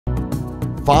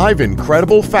5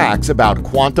 incredible facts about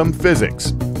quantum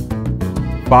physics.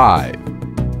 5.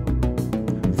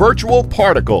 Virtual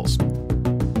particles.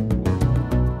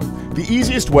 The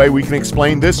easiest way we can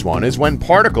explain this one is when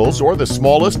particles, or the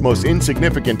smallest, most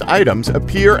insignificant items,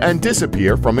 appear and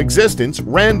disappear from existence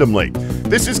randomly.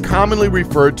 This is commonly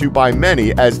referred to by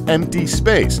many as empty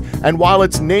space, and while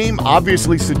its name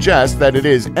obviously suggests that it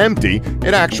is empty,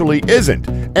 it actually isn't.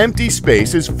 Empty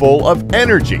space is full of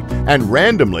energy, and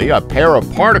randomly a pair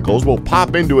of particles will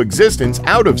pop into existence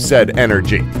out of said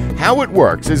energy. How it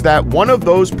works is that one of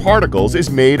those particles is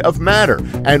made of matter,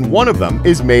 and one of them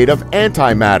is made of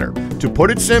antimatter. To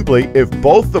put it simply, if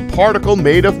both the particle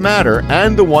made of matter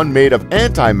and the one made of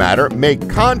antimatter make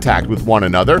contact with one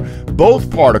another, both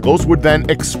particles would then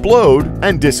explode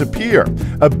and disappear.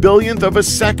 A billionth of a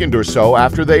second or so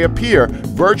after they appear,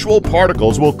 virtual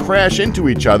particles will crash into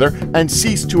each other and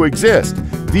cease to exist.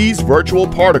 These virtual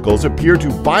particles appear to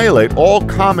violate all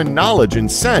common knowledge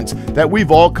and sense that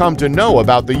we've all come to know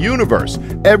about the universe.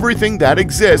 Everything that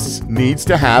exists needs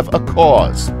to have a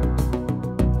cause.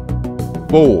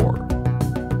 4.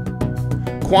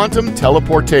 Quantum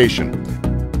teleportation.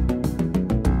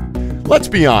 Let's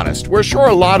be honest, we're sure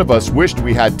a lot of us wished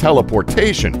we had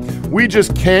teleportation. We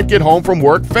just can't get home from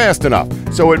work fast enough,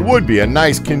 so it would be a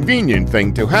nice, convenient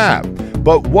thing to have.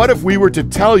 But what if we were to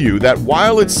tell you that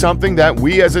while it's something that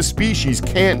we as a species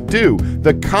can't do,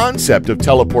 the concept of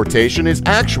teleportation is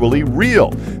actually real?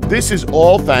 This is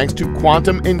all thanks to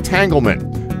quantum entanglement.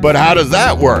 But how does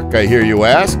that work, I hear you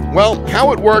ask? Well,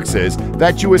 how it works is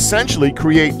that you essentially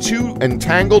create two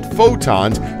entangled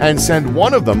photons and send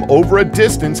one of them over a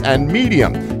distance and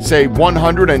medium, say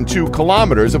 102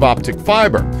 kilometers of optic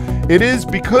fiber. It is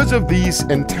because of these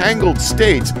entangled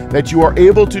states that you are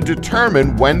able to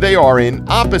determine when they are in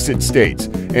opposite states,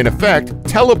 in effect,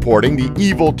 teleporting the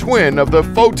evil twin of the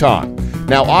photon.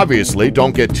 Now, obviously,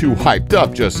 don't get too hyped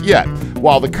up just yet.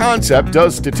 While the concept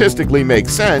does statistically make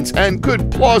sense and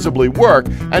could plausibly work,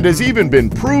 and has even been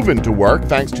proven to work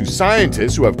thanks to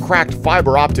scientists who have cracked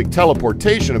fiber optic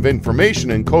teleportation of information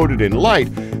encoded in light,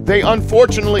 they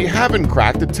unfortunately haven't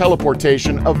cracked the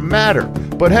teleportation of matter.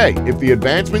 But hey, if the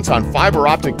advancements on fiber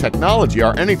optic technology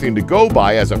are anything to go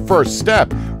by as a first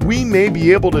step, we may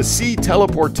be able to see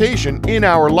teleportation in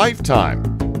our lifetime.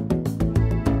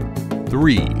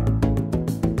 3.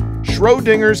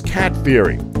 Schrodinger's cat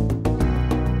theory.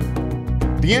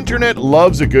 The internet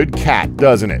loves a good cat,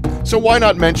 doesn't it? So why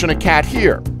not mention a cat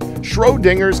here?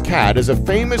 Schrodinger's cat is a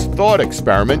famous thought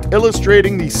experiment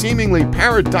illustrating the seemingly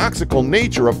paradoxical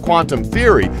nature of quantum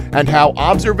theory and how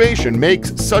observation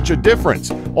makes such a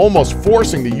difference, almost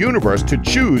forcing the universe to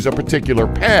choose a particular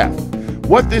path.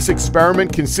 What this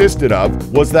experiment consisted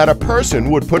of was that a person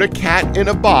would put a cat in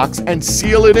a box and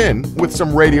seal it in with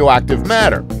some radioactive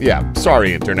matter. Yeah,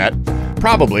 sorry, internet.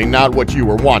 Probably not what you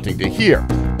were wanting to hear.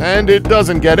 And it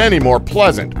doesn't get any more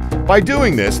pleasant. By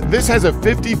doing this has a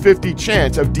 50-50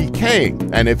 chance of decaying,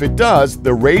 and if it does,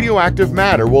 the radioactive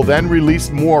matter will then release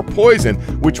more poison,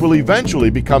 which will eventually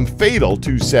become fatal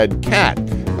to said cat.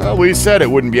 Well, we said it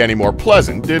wouldn't be any more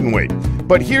pleasant, didn't we?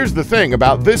 But here's the thing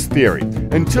about this theory.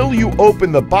 Until you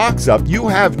open the box up, you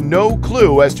have no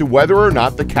clue as to whether or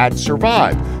not the cat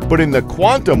survived. But in the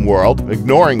quantum world,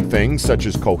 ignoring things such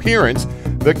as coherence,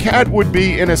 the cat would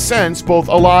be, in a sense, both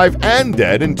alive and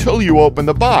dead until you open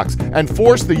the box and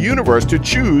force the universe to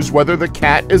choose whether the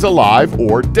cat is alive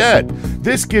or dead.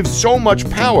 This gives so much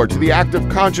power to the act of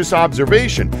conscious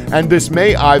observation, and this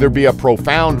may either be a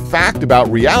profound fact about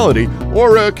reality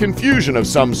or a confusion of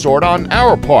some sort on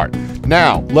our part.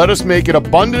 Now, let us make it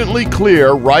abundantly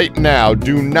clear right now,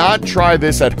 do not try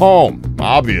this at home,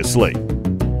 obviously.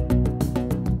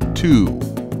 2.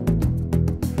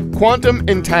 Quantum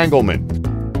entanglement.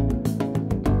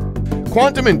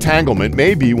 Quantum entanglement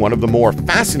may be one of the more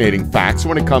fascinating facts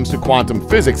when it comes to quantum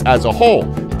physics as a whole,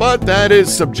 but that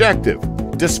is subjective.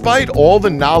 Despite all the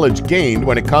knowledge gained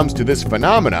when it comes to this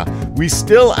phenomena, we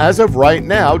still, as of right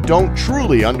now, don't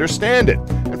truly understand it.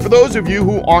 And for those of you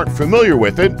who aren't familiar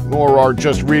with it, or are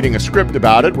just reading a script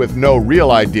about it with no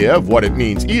real idea of what it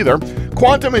means either,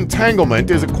 quantum entanglement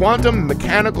is a quantum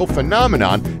mechanical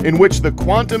phenomenon in which the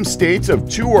quantum states of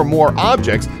two or more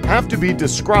objects have to be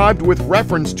described with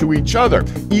reference to each other,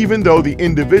 even though the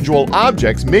individual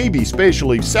objects may be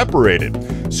spatially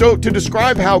separated. So, to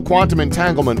describe how quantum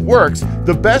entanglement works,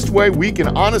 the best way we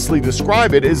can honestly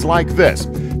describe it is like this.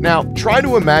 Now, try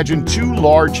to imagine two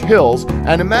large hills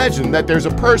and imagine that there's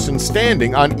a person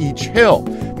standing on each hill.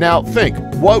 Now think,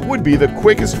 what would be the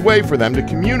quickest way for them to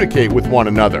communicate with one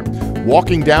another?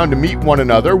 Walking down to meet one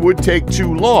another would take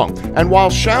too long, and while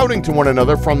shouting to one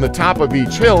another from the top of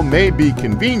each hill may be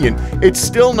convenient, it's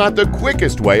still not the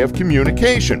quickest way of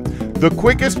communication. The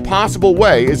quickest possible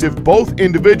way is if both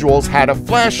individuals had a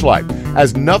flashlight,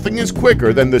 as nothing is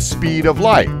quicker than the speed of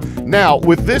light. Now,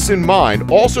 with this in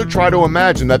mind, also try to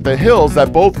imagine that the hills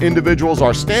that both individuals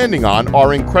are standing on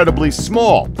are incredibly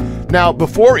small. Now,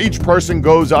 before each person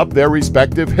goes up their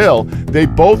respective hill, they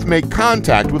both make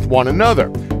contact with one another.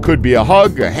 Could be a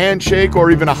hug, a handshake, or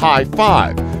even a high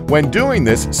five. When doing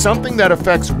this, something that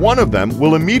affects one of them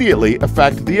will immediately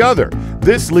affect the other.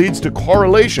 This leads to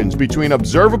correlations between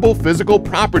observable physical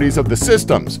properties of the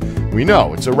systems. We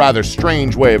know it's a rather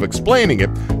strange way of explaining it,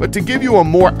 but to give you a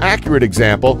more accurate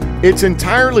example, it's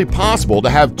entirely possible to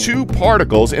have two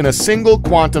particles in a single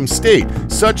quantum state,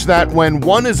 such that when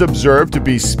one is observed to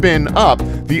be spin up,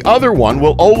 the other one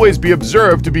will always be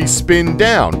observed to be spin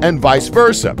down, and vice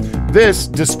versa. This,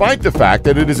 despite the fact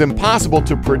that it is impossible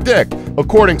to predict,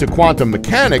 according to quantum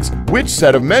mechanics, which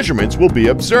set of measurements will be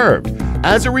observed.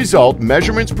 As a result,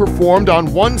 measurements performed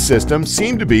on one system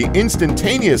seem to be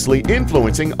instantaneously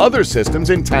influencing other systems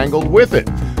entangled with it.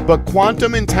 But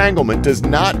quantum entanglement does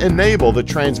not enable the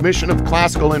transmission of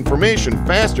classical information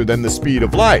faster than the speed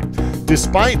of light.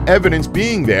 Despite evidence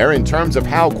being there in terms of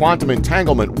how quantum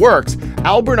entanglement works,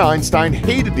 Albert Einstein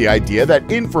hated the idea that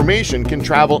information can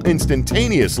travel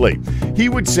instantaneously. He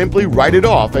would simply write it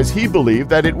off as he believed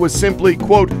that it was simply,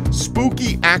 quote,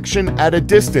 spooky action at a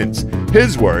distance.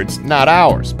 His words, not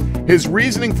ours. His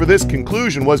reasoning for this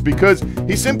conclusion was because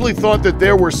he simply thought that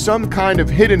there were some kind of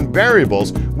hidden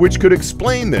variables which could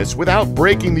explain this without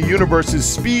breaking the universe's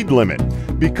speed limit.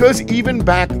 Because even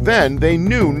back then they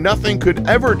knew nothing could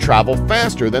ever travel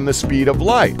faster than the speed of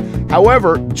light.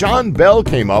 However, John Bell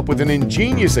came up with an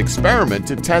ingenious experiment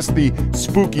to test the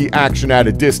spooky action at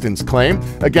a distance claim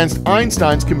against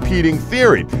Einstein's competing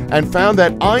theory, and found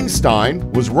that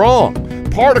Einstein was wrong.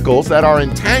 Particles that are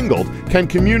entangled can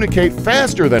communicate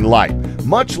faster than light.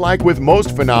 Much like with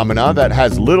most phenomena that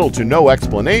has little to no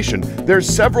explanation, there's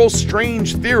several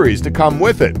strange theories to come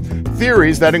with it.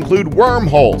 Theories that include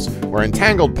wormholes, where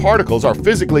entangled particles are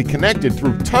physically connected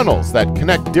through tunnels that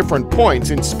connect different points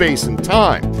in space and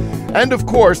time. And of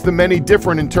course, the many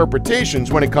different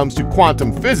interpretations when it comes to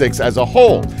quantum physics as a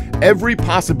whole. Every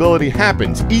possibility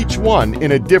happens, each one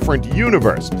in a different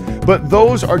universe. But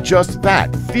those are just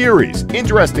that, theories.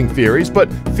 Interesting theories,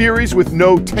 but theories with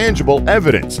no tangible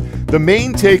evidence. The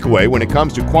main takeaway when it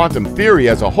comes to quantum theory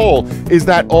as a whole is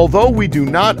that although we do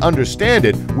not understand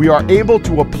it, we are able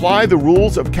to apply the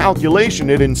rules of calculation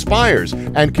it inspires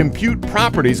and compute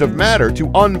properties of matter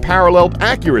to unparalleled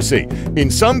accuracy,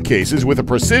 in some cases with a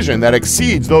precision that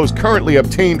exceeds those currently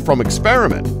obtained from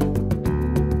experiment.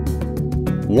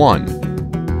 1.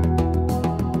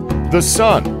 The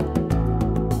Sun.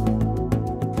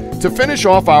 To finish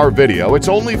off our video, it's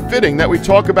only fitting that we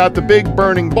talk about the big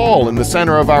burning ball in the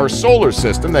center of our solar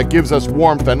system that gives us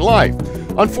warmth and life.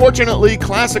 Unfortunately,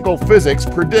 classical physics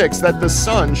predicts that the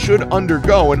Sun should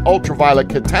undergo an ultraviolet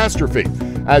catastrophe.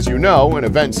 As you know, an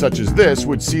event such as this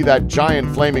would see that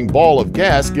giant flaming ball of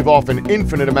gas give off an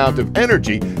infinite amount of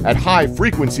energy at high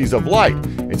frequencies of light.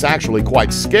 It's actually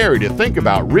quite scary to think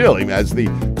about, really, as the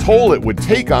toll it would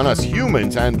take on us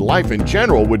humans and life in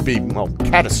general would be, well,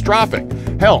 catastrophic.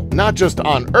 Hell, not just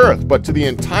on Earth, but to the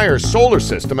entire solar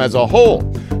system as a whole.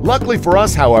 Luckily for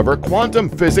us, however, quantum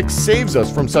physics saves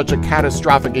us from such a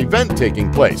catastrophic event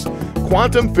taking place.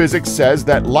 Quantum physics says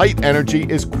that light energy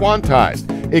is quantized.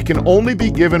 It can only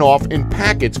be given off in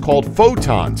packets called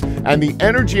photons, and the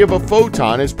energy of a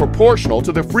photon is proportional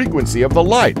to the frequency of the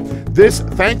light. This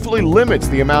thankfully limits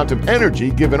the amount of energy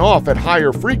given off at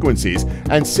higher frequencies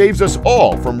and saves us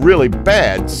all from really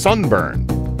bad sunburn.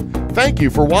 Thank you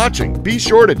for watching. Be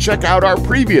sure to check out our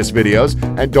previous videos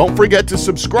and don't forget to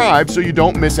subscribe so you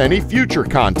don't miss any future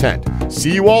content.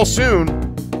 See you all soon.